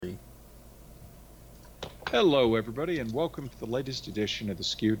Hello, everybody, and welcome to the latest edition of the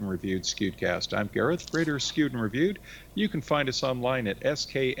Skewed and Reviewed Skewedcast. I'm Gareth, creator of Skewed and Reviewed. You can find us online at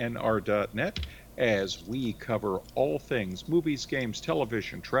sknr.net as we cover all things movies, games,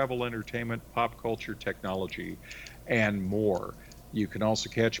 television, travel, entertainment, pop culture, technology, and more. You can also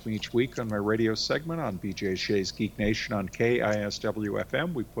catch me each week on my radio segment on BJ Shea's Geek Nation on KISW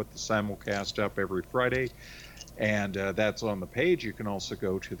FM. We put the simulcast up every Friday, and that's on the page. You can also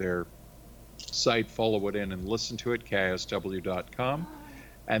go to their site, follow it in and listen to it, KISW.com.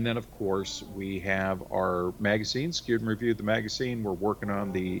 And then, of course, we have our magazine, Skewed and Reviewed the magazine. We're working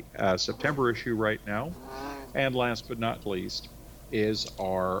on the September issue right now. And last but not least is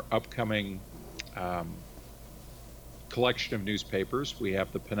our upcoming collection of newspapers. We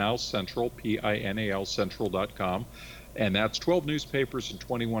have the Pinal Central, PINAL Central.com. And that's 12 newspapers in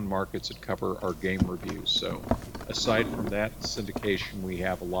 21 markets that cover our game reviews. So aside from that syndication, we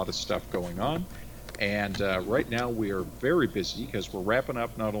have a lot of stuff going on. And right now we are very busy because we're wrapping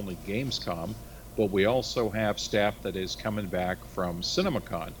up not only Gamescom, but we also have staff that is coming back from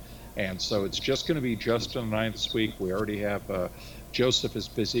CinemaCon. And so it's just going to be Justin and I this week. We already have Joseph is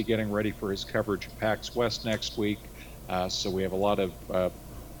busy getting ready for his coverage of PAX West next week. So we have a lot of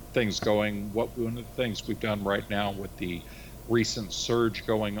things going. One of the things we've done right now with the recent surge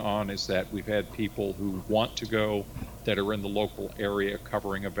going on is that we've had people who want to go that are in the local area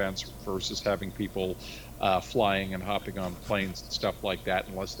covering events versus having people flying and hopping on planes and stuff like that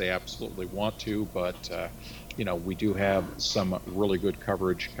unless they absolutely want to. But we do have some really good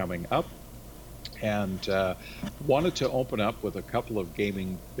coverage coming up. And wanted to open up with a couple of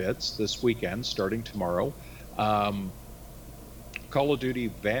gaming bits this weekend, starting tomorrow. Call of Duty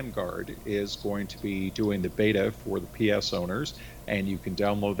Vanguard is going to be doing the beta for the PS owners, and you can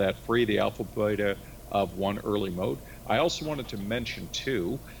download that free, the alpha beta of one early mode. I also wanted to mention,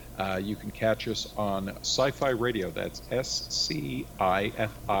 too, you can catch us on Sci-Fi Radio. That's SCIFI.radio,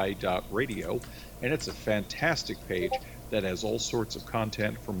 and it's a fantastic page that has all sorts of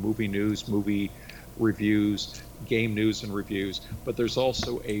content from movie news, movie reviews, game news and reviews, but there's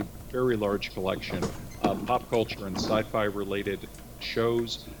also a very large collection of pop culture and sci-fi related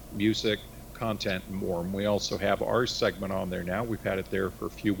shows, music, content, and more. And we also have our segment on there now. We've had it there for a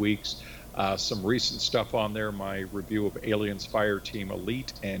few weeks. Some recent stuff on there. My review of Aliens Fireteam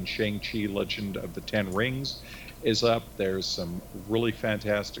Elite and Shang-Chi Legend of the Ten Rings is up. There's some really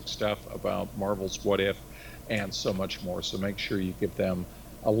fantastic stuff about Marvel's What If and so much more. So make sure you give them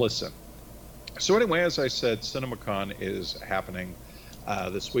a listen. So anyway, as I said, CinemaCon is happening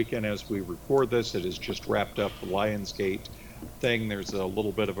this weekend as we record this. It has just wrapped up the Lionsgate thing. There's a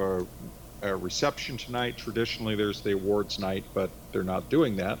little bit of a reception tonight. Traditionally, there's the awards night, but they're not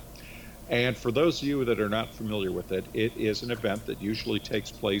doing that. And for those of you that are not familiar with it, it is an event that usually takes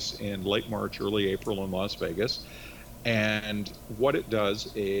place in late March, early April in Las Vegas. And what it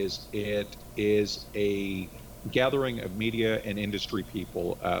does is it is a gathering of media and industry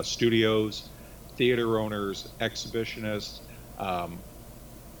people, studios, theater owners, exhibitionists,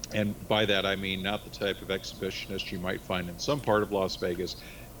 and by that I mean not the type of exhibitionist you might find in some part of Las Vegas,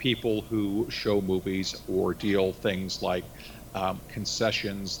 people who show movies or deal things like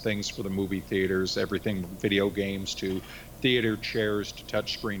concessions, things for the movie theaters, everything from video games to theater chairs to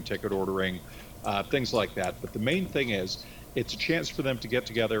touchscreen ticket ordering, things like that. But the main thing is it's a chance for them to get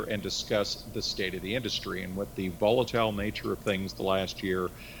together and discuss the state of the industry. And with the volatile nature of things the last year,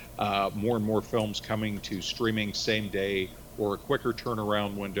 more and more films coming to streaming same day or a quicker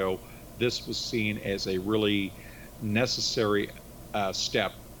turnaround window, this was seen as a really necessary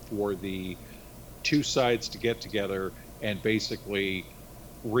step for the two sides to get together and basically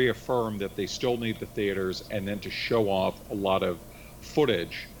reaffirm that they still need the theaters and then to show off a lot of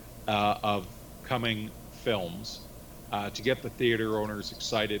footage of coming films to get the theater owners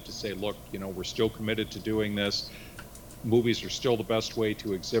excited to say, look, we're still committed to doing this. Movies are still the best way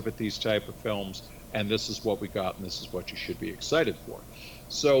to exhibit these type of films, and this is what we got, and this is what you should be excited for.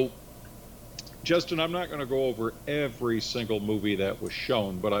 So, Justin, I'm not going to go over every single movie that was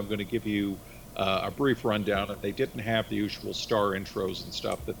shown, but I'm going to give you a brief rundown. If they didn't have the usual star intros and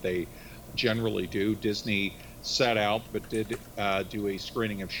stuff that they generally do, Disney sat out but did do a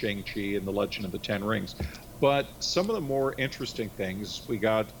screening of Shang-Chi and the Legend of the Ten Rings. But some of the more interesting things, we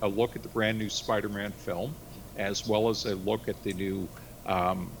got a look at the brand new Spider-Man film, as well as a look at the new,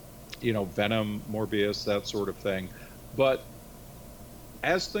 Venom, Morbius, that sort of thing. But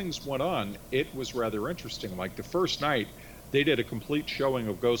as things went on, it was rather interesting. Like the first night, they did a complete showing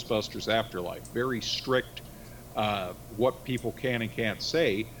of Ghostbusters Afterlife. Very strict what people can and can't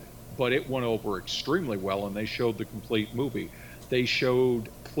say, but it went over extremely well, and they showed the complete movie. They showed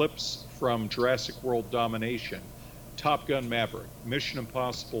clips from Jurassic World Domination, Top Gun Maverick, Mission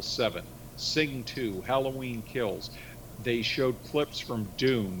Impossible 7, Sing 2, Halloween Kills. They showed clips from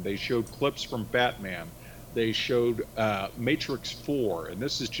Dune. They showed clips from Batman. They showed Matrix 4. And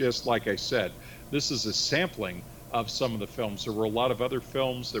this is just, like I said, this is a sampling of some of the films. There were a lot of other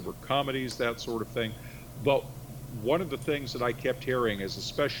films. There were comedies, that sort of thing. But one of the things that I kept hearing is,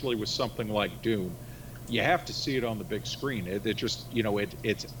 especially with something like Dune, you have to see it on the big screen. It just,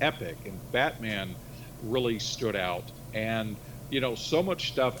 it's epic. And Batman really stood out. And, so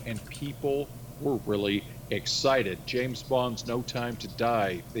much stuff. And people were really excited. James Bond's No Time to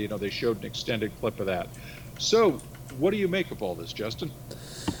Die. They showed an extended clip of that. So, what do you make of all this, Justin?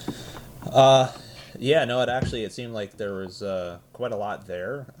 Yeah, no, it seemed like there was quite a lot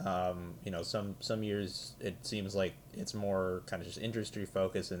there. Some years it seems like it's more kind of just industry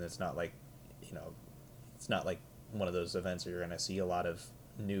focused, and it's not like, you know, it's not like one of those events where you're going to see a lot of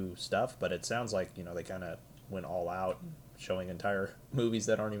new stuff. But it sounds like they kind of went all out, showing entire movies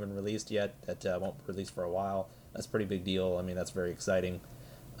that aren't even released yet, that won't release for a while. That's a pretty big deal. I mean, that's very exciting.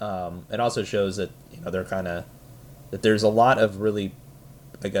 It also shows that they're kind of that there's a lot of really,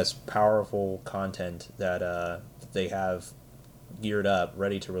 I guess, powerful content that they have geared up,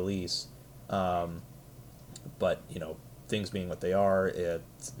 ready to release. But things being what they are,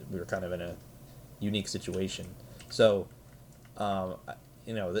 we're kind of in a unique situation. So, I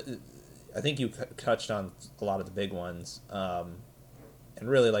think you touched on a lot of the big ones, and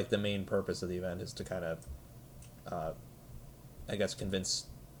really, like, the main purpose of the event is to kind of, I guess, convince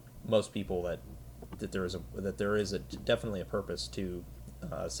most people that there is definitely a purpose to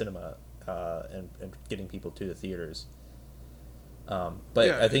cinema, and getting people to the theaters. But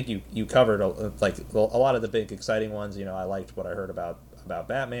yeah, I think you covered a lot of the big exciting ones. I liked what I heard about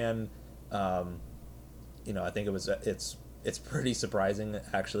Batman. I think it's pretty surprising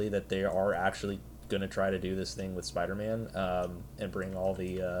actually that they are actually going to try to do this thing with Spider-Man, and bring all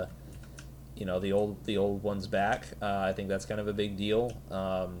the the old ones back. I think that's kind of a big deal.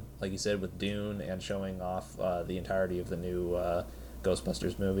 Like you said, with Dune and showing off the entirety of the new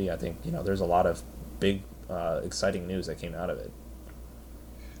Ghostbusters movie, I think there's a lot of big exciting news that came out of it.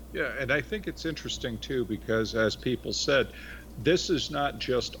 Yeah, and I think it's interesting too because, as people said, this is not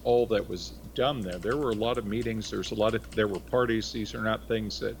just all that was done there. There were a lot of meetings. There were parties. These are not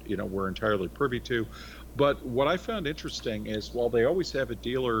things that we're entirely privy to. But what I found interesting is, while they always have a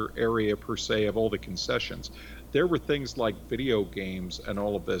dealer area per se of all the concessions, there were things like video games and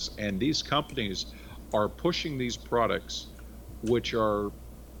all of this. And these companies are pushing these products, which are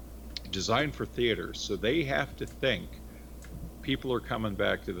designed for theaters. So they have to think people are coming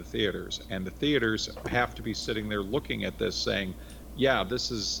back to the theaters, and the theaters have to be sitting there looking at this saying, yeah,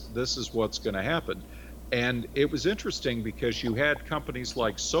 this is what's going to happen. And it was interesting because you had companies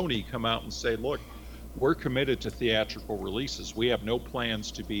like Sony come out and say, look, we're committed to theatrical releases. We have no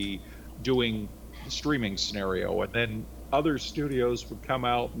plans to be doing the streaming scenario. And then other studios would come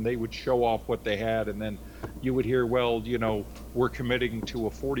out and they would show off what they had, and then you would hear, well, we're committing to a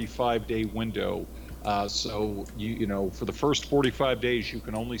 45-day window. So for the first 45 days, you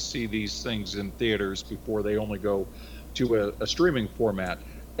can only see these things in theaters before they only go to a streaming format.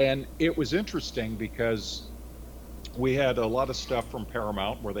 And it was interesting because we had a lot of stuff from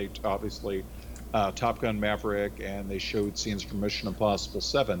Paramount where they obviously Top Gun Maverick, and they showed scenes from Mission Impossible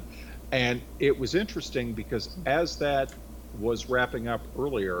 7. And it was interesting because as that was wrapping up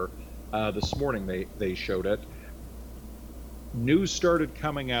earlier this morning, they showed it. News started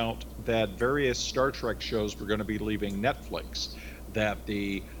coming out that various Star Trek shows were going to be leaving Netflix, that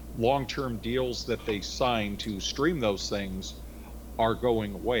the long-term deals that they signed to stream those things are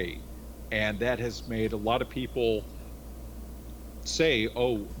going away. And that has made a lot of people say,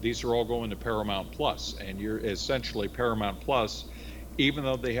 oh, these are all going to Paramount Plus. And you're essentially Paramount Plus, even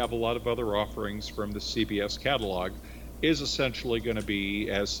though they have a lot of other offerings from the CBS catalog, is essentially going to be,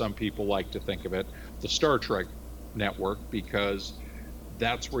 as some people like to think of it, the Star Trek network, because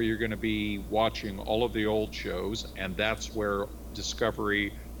that's where you're going to be watching all of the old shows, and that's where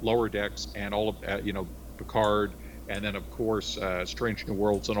Discovery, Lower Decks, and all of Picard, and then of course Strange New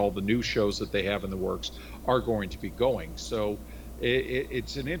Worlds and all the new shows that they have in the works are going to be going. So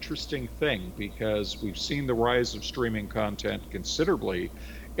it's an interesting thing because we've seen the rise of streaming content considerably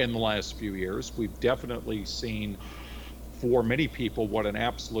in the last few years. We've definitely seen, for many people, what an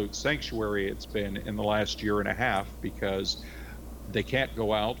absolute sanctuary it's been in the last year and a half, because they can't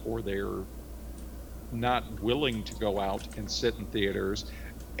go out, or they're not willing to go out and sit in theaters,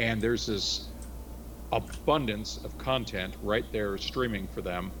 and there's this abundance of content right there streaming for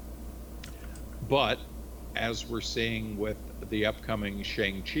them. But as we're seeing with the upcoming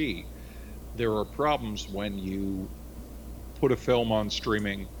Shang-Chi. There are problems when you put a film on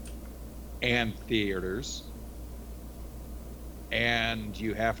streaming and theaters, and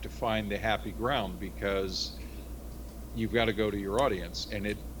you have to find the happy ground because you've got to go to your audience. And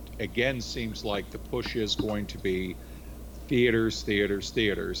it again seems like the push is going to be theaters, theaters,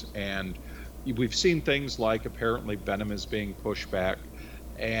 theaters. And we've seen things like apparently Venom is being pushed back.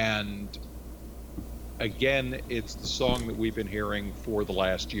 And again, it's the song that we've been hearing for the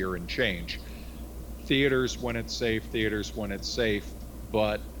last year and change. Theaters when it's safe, theaters when it's safe,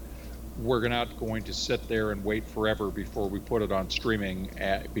 but we're not going to sit there and wait forever before we put it on streaming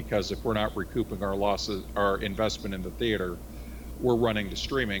because if we're not recouping our losses, our investment in the theater, we're running to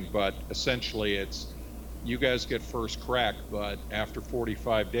streaming. But essentially it's, you guys get first crack, but after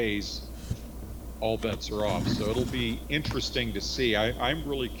 45 days, all bets are off. So it'll be interesting to see. I'm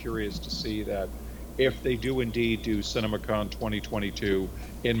really curious to see that if they do indeed do CinemaCon 2022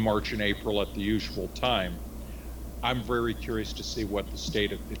 in March and April at the usual time. I'm very curious to see what the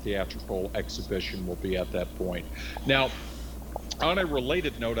state of the theatrical exhibition will be at that point. Now, on a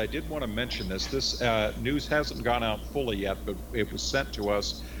related note, I did want to mention this. This news hasn't gone out fully yet, but it was sent to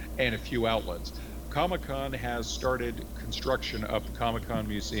us and a few outlets. Comic-Con has started construction of the Comic-Con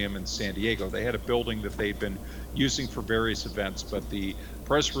Museum in San Diego. They had a building that they'd been using for various events, but the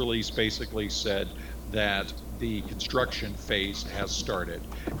press release basically said that the construction phase has started.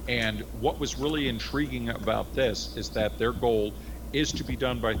 And what was really intriguing about this is that their goal is to be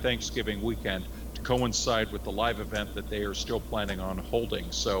done by Thanksgiving weekend to coincide with the live event that they are still planning on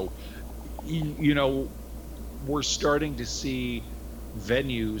holding. So, you know, we're starting to see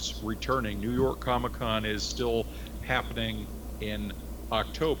venues returning. New York Comic Con is still happening in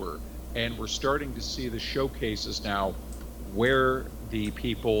October, and we're starting to see the showcases now where the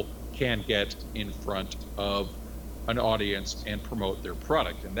people can get in front of an audience and promote their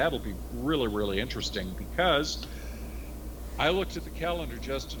product. And that'll be really, really interesting because I looked at the calendar,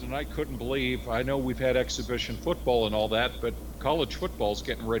 Justin, and I couldn't believe, I know we've had exhibition football and all that, but college football's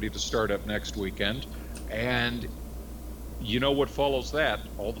getting ready to start up next weekend. And you know what follows that?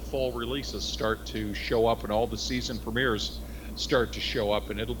 All the fall releases start to show up and all the season premieres start to show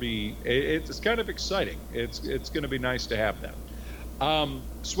up, and it's kind of exciting. It's going to be nice to have that.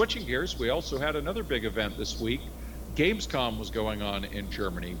 Switching gears, we also had another big event this week. Gamescom was going on in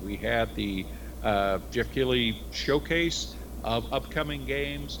Germany. We had the Jeff Keighley showcase of upcoming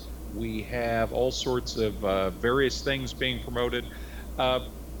games. We have all sorts of various things being promoted.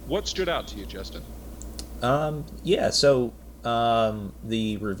 What stood out to you, Justin? So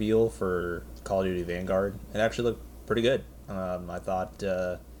the reveal for Call of Duty Vanguard, it actually looked pretty good. I thought,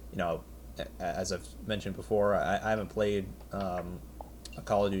 as I've mentioned before, I haven't played a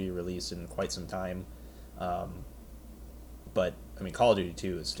Call of Duty release in quite some time. But, I mean, Call of Duty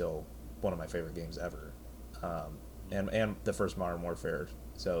 2 is still one of my favorite games ever. And the first Modern Warfare.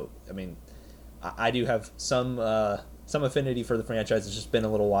 So, I mean, I do have some affinity for the franchise. It's just been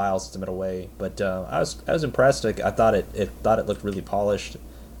a little while since I've been away, but I was impressed. I thought it looked really polished,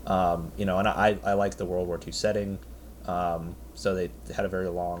 and I liked the World War II setting. So they had a very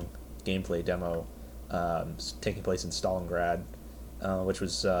long gameplay demo taking place in Stalingrad, which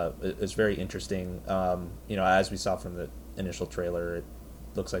was very interesting. As we saw from the initial trailer, it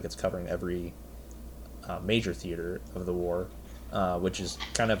looks like it's covering every major theater of the war. Which is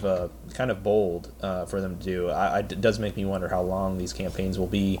kind of bold for them to do. It does make me wonder how long these campaigns will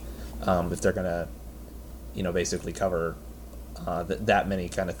be, if they're gonna, basically cover that many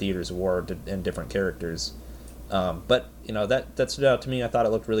kind of theaters of war and different characters. But that stood out to me. I thought it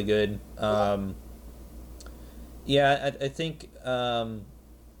looked really good. I think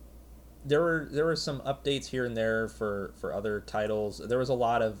there were some updates here and there for other titles. There was a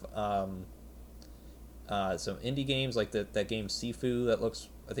lot of some indie games like that game Sifu that looks,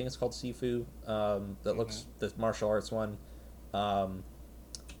 I think it's called Sifu, that looks, the martial arts one.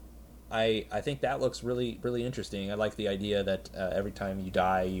 I think that looks really, really interesting. I like the idea that every time you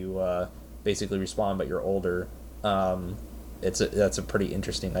die you basically respawn but you're older. That's a pretty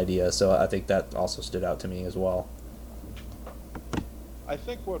interesting idea, so I think that also stood out to me as well. I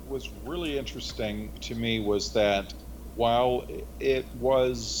think what was really interesting to me was that while it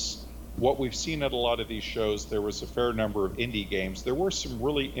was what we've seen at a lot of these shows, there was a fair number of indie games. There were some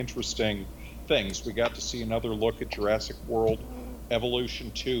really interesting things. We got to see another look at Jurassic World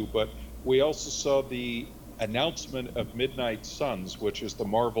Evolution 2, but we also saw the announcement of Midnight Suns, which is the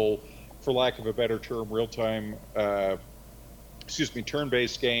Marvel, for lack of a better term,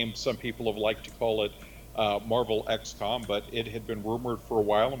 turn-based game. Some people have liked to call it Marvel XCOM, but it had been rumored for a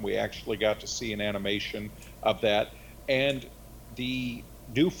while, and we actually got to see an animation of that. and the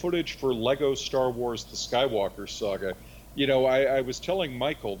new footage for Lego Star Wars: The Skywalker Saga. I was telling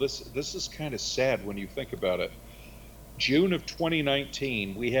Michael this is kind of sad when you think about it. June of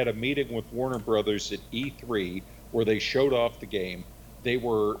 2019, we had a meeting with Warner Brothers at E3 where they showed off the game. They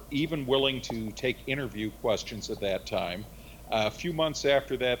were even willing to take interview questions at that time. A few months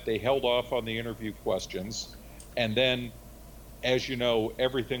after that, they held off on the interview questions. And then, as you know,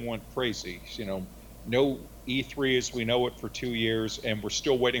 everything went crazy. No E3 as we know it for 2 years, and we're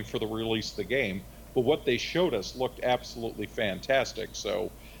still waiting for the release of the game. But what they showed us looked absolutely fantastic.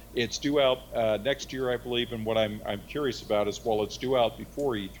 So it's due out next year, I believe. And what I'm curious about is, while it's due out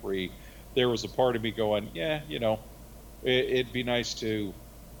before E3, there was a part of me going, yeah, it'd be nice to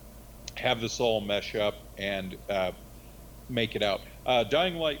have this all mesh up and make it out.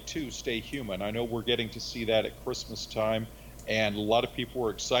 Dying Light 2, Stay Human. I know we're getting to see that at Christmas time, and a lot of people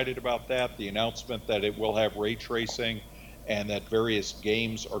were excited about that. The announcement that it will have ray tracing and that various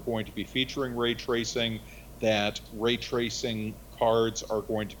games are going to be featuring ray tracing, that ray tracing cards are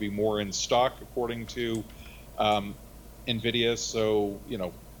going to be more in stock according to NVIDIA. So,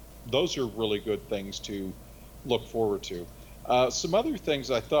 those are really good things to look forward to. Some other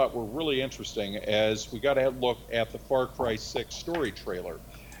things I thought were really interesting as we got to look at the Far Cry 6 story trailer.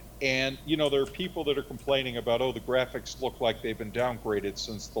 And, there are people that are complaining about, the graphics look like they've been downgraded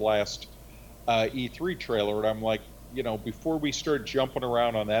since the last E3 trailer. And I'm like, before we start jumping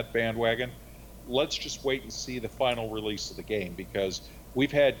around on that bandwagon, let's just wait and see the final release of the game, because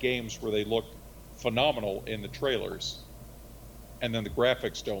we've had games where they look phenomenal in the trailers, and then the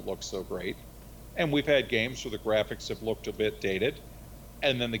graphics don't look so great. And we've had games where the graphics have looked a bit dated,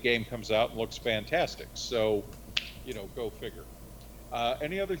 and then the game comes out and looks fantastic. So, go figure.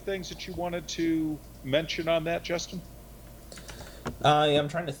 Any other things that you wanted to mention on that, Justin? Yeah, I'm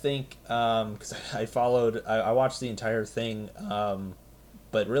trying to think, because I watched the entire thing,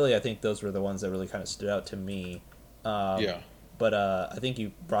 but really I think those were the ones that really kind of stood out to me. Yeah. But I think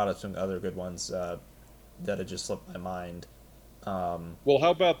you brought up some other good ones that had just slipped my mind. Well,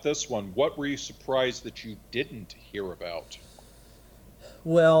 how about this one? What were you surprised that you didn't hear about?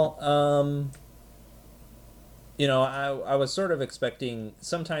 Well, I was sort of expecting,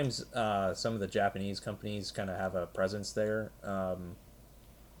 sometimes some of the Japanese companies kind of have a presence there.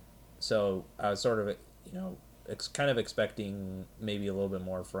 So I was sort of, kind of expecting maybe a little bit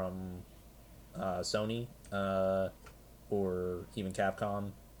more from Sony or even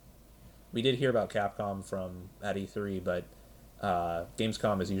Capcom. We did hear about Capcom from at E3, but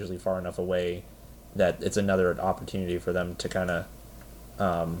Gamescom is usually far enough away that it's another opportunity for them to kind of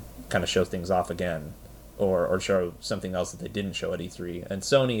show things off again, or show something else that they didn't show at E3. And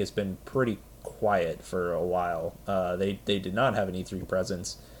Sony has been pretty quiet for a while. They did not have an E3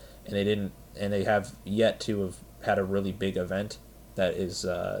 presence, and they have yet to have had a really big event that is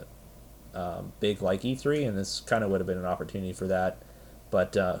big like E3, and this kind of would have been an opportunity for that.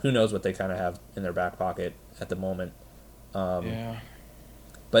 But who knows what they kind of have in their back pocket at the moment. Yeah.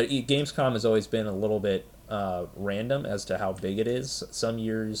 But Gamescom has always been a little bit random as to how big it is. Some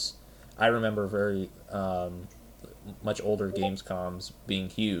years, I remember very much older Gamescoms being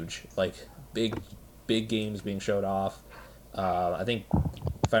huge, like big games being showed off. I think,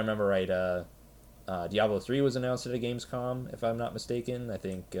 if I remember right, Diablo 3 was announced at a Gamescom, if I'm not mistaken. I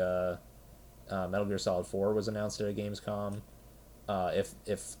think Metal Gear Solid 4 was announced at a Gamescom.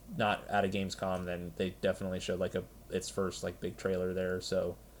 If not at a Gamescom, then they definitely showed its first big trailer there.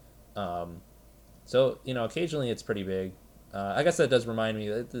 So occasionally it's pretty big. I guess that does remind me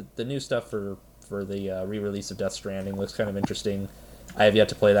that the new stuff for the re-release of Death Stranding looks kind of interesting. I have yet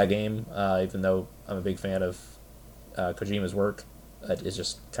to play that game, even though I'm a big fan of Kojima's work. It's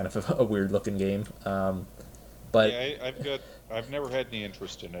just kind of a weird looking game. But yeah, I've never had any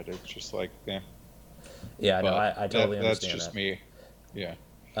interest in it. It's just yeah, no, I totally understand. That's just me. Yeah.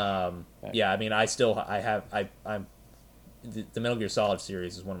 Yeah, I mean, I'm the Metal Gear Solid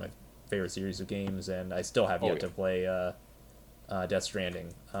series is one of my favorite series of games, and I still have yet to play Death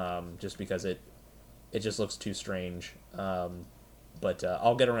Stranding, just because it just looks too strange. But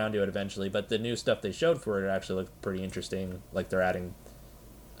I'll get around to it eventually. But the new stuff they showed for it actually looked pretty interesting. Like, they're adding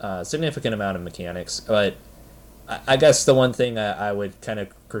a significant amount of mechanics. But I guess the one thing I would kind of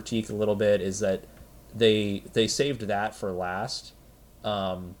critique a little bit is that they saved that for last.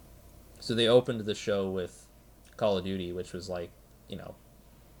 So they opened the show with Call of Duty, which was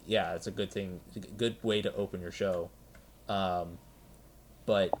yeah, it's a good thing, good way to open your show.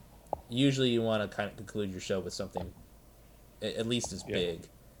 But usually you want to kind of conclude your show with something at least as big,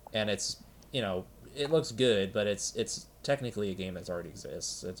 and it's it looks good, but it's technically a game that's already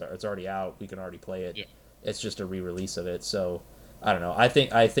exists. It's already out. We can already play it. it's just a re-release of it. So I don't know. I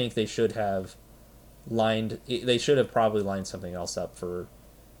think they should have probably lined something else up for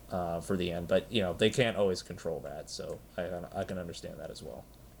the end, but they can't always control that, so I can understand that as well.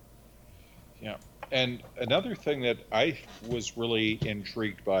 Yeah. And another thing that I was really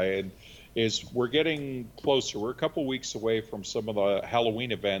intrigued by is we're getting closer. We're a couple weeks away from some of the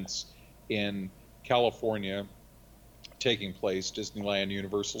Halloween events in California taking place. Disneyland,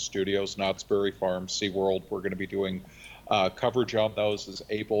 Universal Studios, Knott's Berry Farm, SeaWorld. We're going to be doing coverage on those as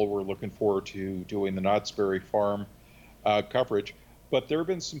able. We're looking forward to doing the Knott's Berry Farm coverage. But there have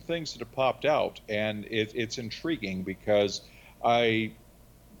been some things that have popped out, and it's intriguing because I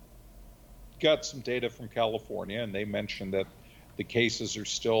got some data from California, and they mentioned that the cases are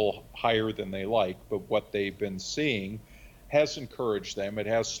still higher than they like, but what they've been seeing has encouraged them. It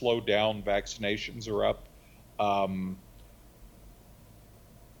has slowed down. Vaccinations are up.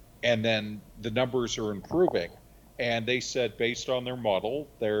 And then the numbers are improving. And they said, based on their model,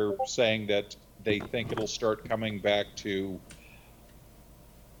 they're saying that they think it'll start coming back to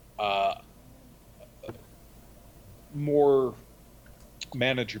more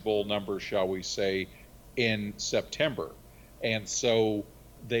manageable numbers, shall we say, in September. And so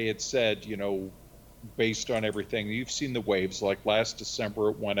they had said, based on everything, you've seen the waves, like last December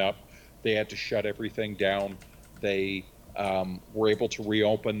it went up. They had to shut everything down. They were able to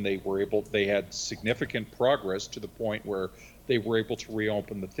reopen. They had significant progress to the point where they were able to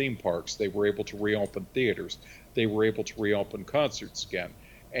reopen the theme parks. They were able to reopen theaters. They were able to reopen concerts again.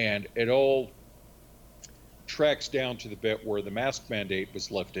 And it all tracks down to the bit where the mask mandate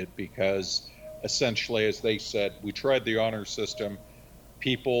was lifted because essentially, as they said, we tried the honor system.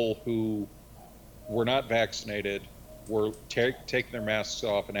 People who were not vaccinated were taking their masks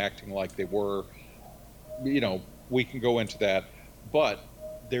off and acting like they were. We can go into that, but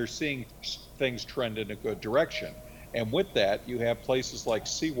they're seeing things trend in a good direction. And with that, you have places like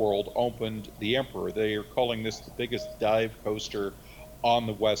SeaWorld opened the Emperor. They are calling this the biggest dive coaster on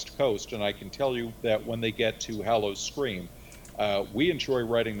the West Coast. And I can tell you that when they get to Hallows Scream, we enjoy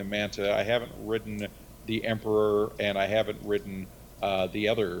riding the Manta. I haven't ridden the Emperor, and I haven't ridden the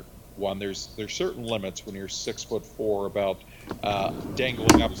other one. There's certain limits when you're 6'4" about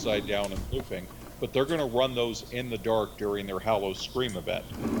dangling upside down and looping. But they're going to run those in the dark during their Hallows Scream event.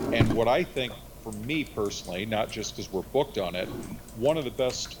 And what I think, for me personally, not just because we're booked on it, one of the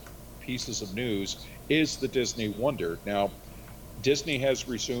best pieces of news is the Disney Wonder. Now, Disney has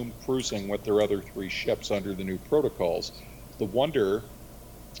resumed cruising with their other 3 ships under the new protocols. The Wonder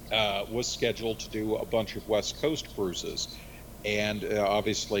was scheduled to do a bunch of West Coast cruises. And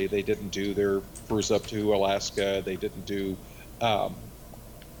obviously, they didn't do their cruise up to Alaska. They didn't do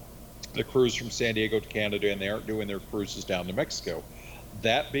the cruise from San Diego to Canada, and they aren't doing their cruises down to Mexico.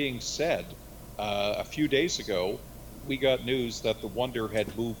 That being said, a few days ago, we got news that the Wonder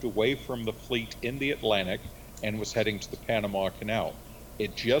had moved away from the fleet in the Atlantic and was heading to the Panama Canal.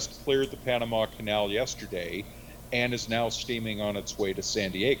 It just cleared the Panama Canal yesterday and is now steaming on its way to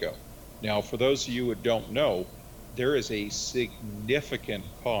San Diego. Now, for those of you who don't know, there is a significant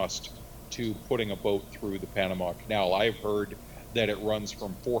cost to putting a boat through the Panama Canal. I've heard that it runs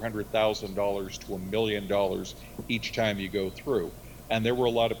from $400,000 to $1 million each time you go through. And there were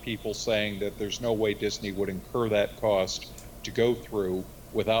a lot of people saying that there's no way Disney would incur that cost to go through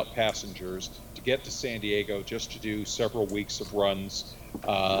without passengers to get to San Diego just to do several weeks of runs,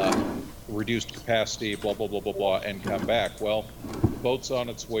 reduced capacity, blah, blah, blah, blah, blah, and come back. Well, the boat's on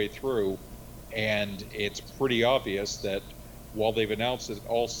its way through, and it's pretty obvious that while they've announced that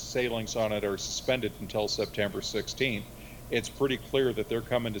all sailings on it are suspended until September 16th, it's pretty clear that they're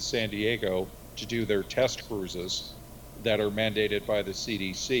coming to San Diego to do their test cruises that are mandated by the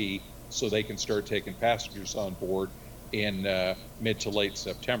CDC so they can start taking passengers on board in mid to late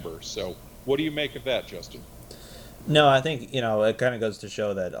September. So what do you make of that, Justin? No, I think, it kind of goes to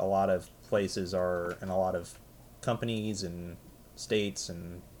show that a lot of places and a lot of companies and states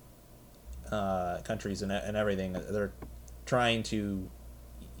and countries and everything, they're trying to,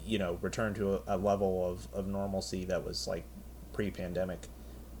 return to a level of normalcy that was like pre-pandemic.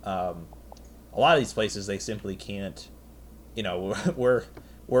 A lot of these places, they simply can't,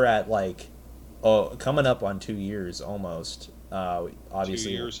 we're at like, coming up on 2 years almost.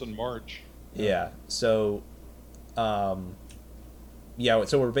 Obviously 2 years in March. Yeah. So, yeah.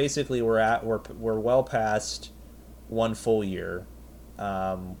 So we're well past 1 full year.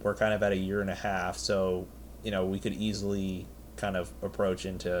 We're kind of at a year and a half. So, we could easily kind of approach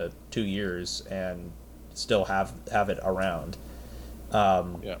into 2 years and still have it around.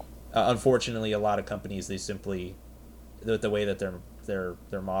 Yeah. Unfortunately, a lot of companies, they simply, the way that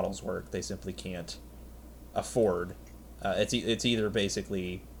their models work, they simply can't afford. It's either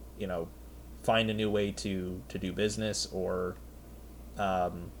basically, find a new way to do business, or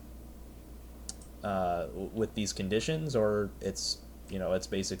with these conditions, or it's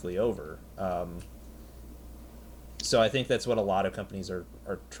basically over. So I think that's what a lot of companies are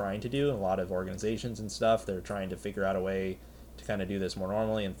trying to do, and a lot of organizations and stuff. They're trying to figure out a way to kind of do this more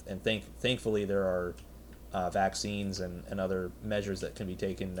normally, and thankfully there are vaccines and other measures that can be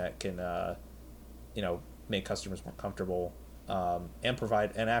taken that can make customers more comfortable, and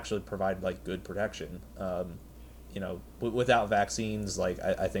actually provide like good protection. Without vaccines, like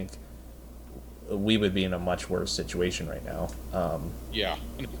I think we would be in a much worse situation right now. Yeah,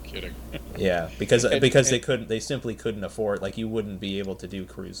 no kidding. Yeah, because And they simply couldn't afford, like, you wouldn't be able to do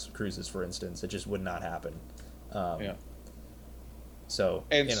cruises, for instance. It just would not happen. yeah. So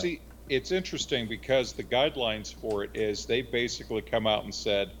And see, it's interesting because the guidelines for it is they basically come out and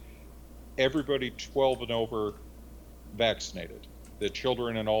said everybody 12 and over vaccinated. The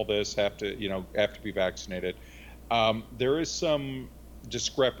children and all this have to be vaccinated. There is some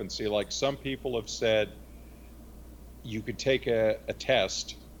discrepancy. Like some people have said you could take a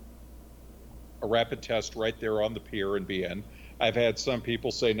test, a rapid test right there on the pier and be in. I've had some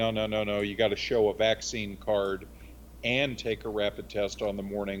people say, no, you got to show a vaccine card and take a rapid test on the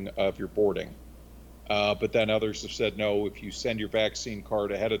morning of your boarding. But then others have said, no, if you send your vaccine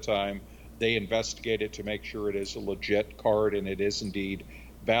card ahead of time, they investigate it to make sure it is a legit card and it is indeed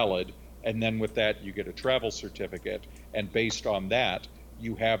valid. And then with that, you get a travel certificate. And based on that,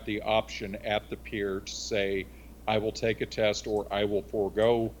 you have the option at the pier to say, I will take a test or I will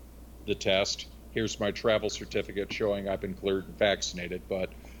forego the test. Here's my travel certificate showing I've been cleared and vaccinated. But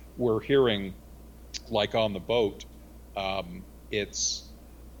we're hearing, like on the boat, it's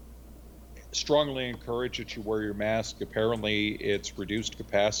strongly encouraged that you wear your mask. Apparently, it's reduced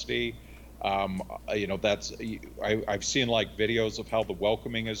capacity. I've seen like videos of how the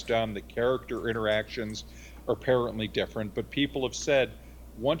welcoming is done. The character interactions are apparently different, but people have said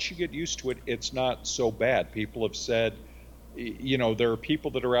once you get used to it, it's not so bad. People have said, there are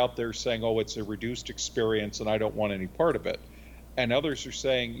people that are out there saying, oh, it's a reduced experience and I don't want any part of it. And others are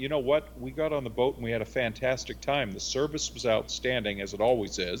saying, you know what, we got on the boat and we had a fantastic time. The service was outstanding, as it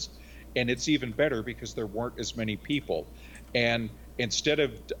always is. And it's even better because there weren't as many people. And instead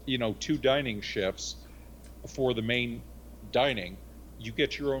of, 2 dining shifts for the main dining, you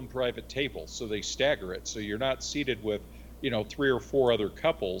get your own private table. So they stagger it. So you're not seated with, 3 or 4 other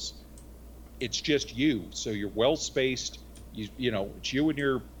couples. It's just you. So you're well spaced. It's you and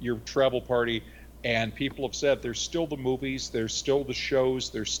your travel party. And people have said there's still the movies, there's still the shows,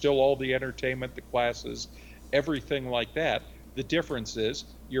 there's still all the entertainment, the classes, everything like that. The difference is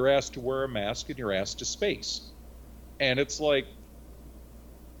you're asked to wear a mask and you're asked to space. And it's like,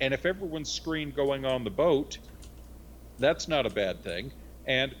 and if everyone's screened going on the boat, that's not a bad thing.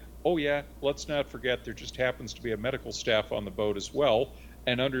 And, oh yeah, let's not forget there just happens to be a medical staff on the boat as well.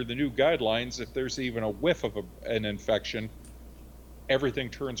 And under the new guidelines, if there's even a whiff of an infection, everything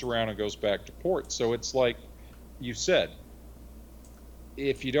turns around and goes back to port. So it's like you said,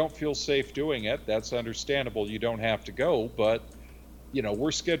 if you don't feel safe doing it, that's understandable. You don't have to go. But,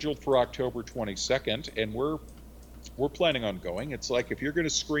 we're scheduled for October 22nd, and we're planning on going. It's like if you're going to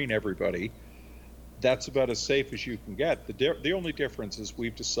screen everybody, that's about as safe as you can get. The only difference is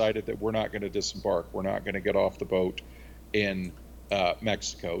we've decided that we're not going to disembark. We're not going to get off the boat in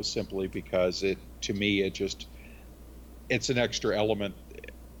Mexico, simply because to me, it's an extra element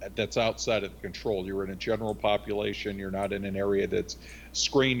that's outside of the control. You're in a general population. You're not in an area that's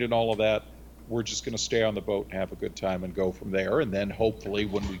screened and all of that. We're just going to stay on the boat and have a good time and go from there. And then hopefully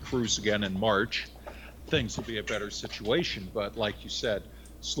when we cruise again in March, things will be a better situation. But like you said,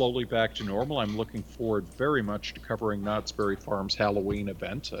 slowly back to normal. I'm looking forward very much to covering Knott's Berry Farm's Halloween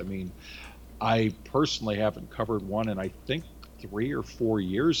event. I mean, I personally haven't covered one in I think 3 or 4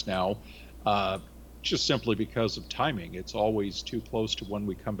 years now, just simply because of timing. It's always too close to when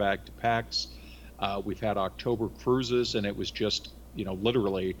we come back to PAX. We've had October cruises, and it was just,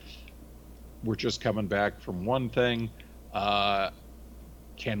 literally, we're just coming back from one thing.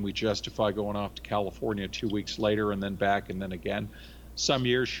 Can we justify going off to California 2 weeks later and then back and then again? Some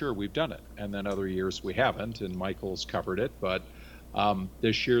years, sure, we've done it, and then other years we haven't, and Michael's covered it. But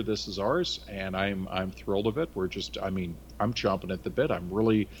this year, this is ours, and I'm thrilled of it. I'm chomping at the bit. I'm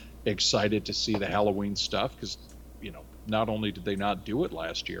really excited to see the Halloween stuff because, not only did they not do it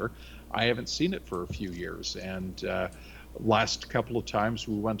last year, I haven't seen it for a few years. And last couple of times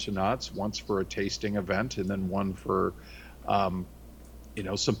we went to Knott's, once for a tasting event and then one for,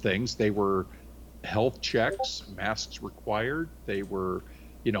 some things. They were health checks, masks required. They were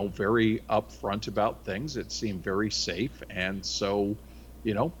very upfront about things. It seemed very safe. And so,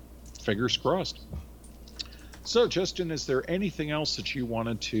 fingers crossed. So, Justin, is there anything else that you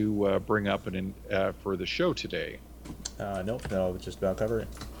wanted to bring up for the show today? Nope, no, just about cover it.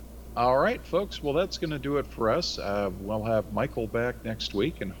 All right, folks. Well, that's going to do it for us. We'll have Michael back next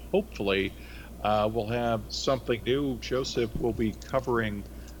week, and hopefully we'll have something new. Joseph will be covering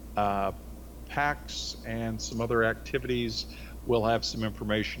PAX and some other activities. We'll have some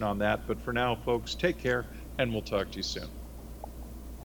information on that. But for now, folks, take care, and we'll talk to you soon.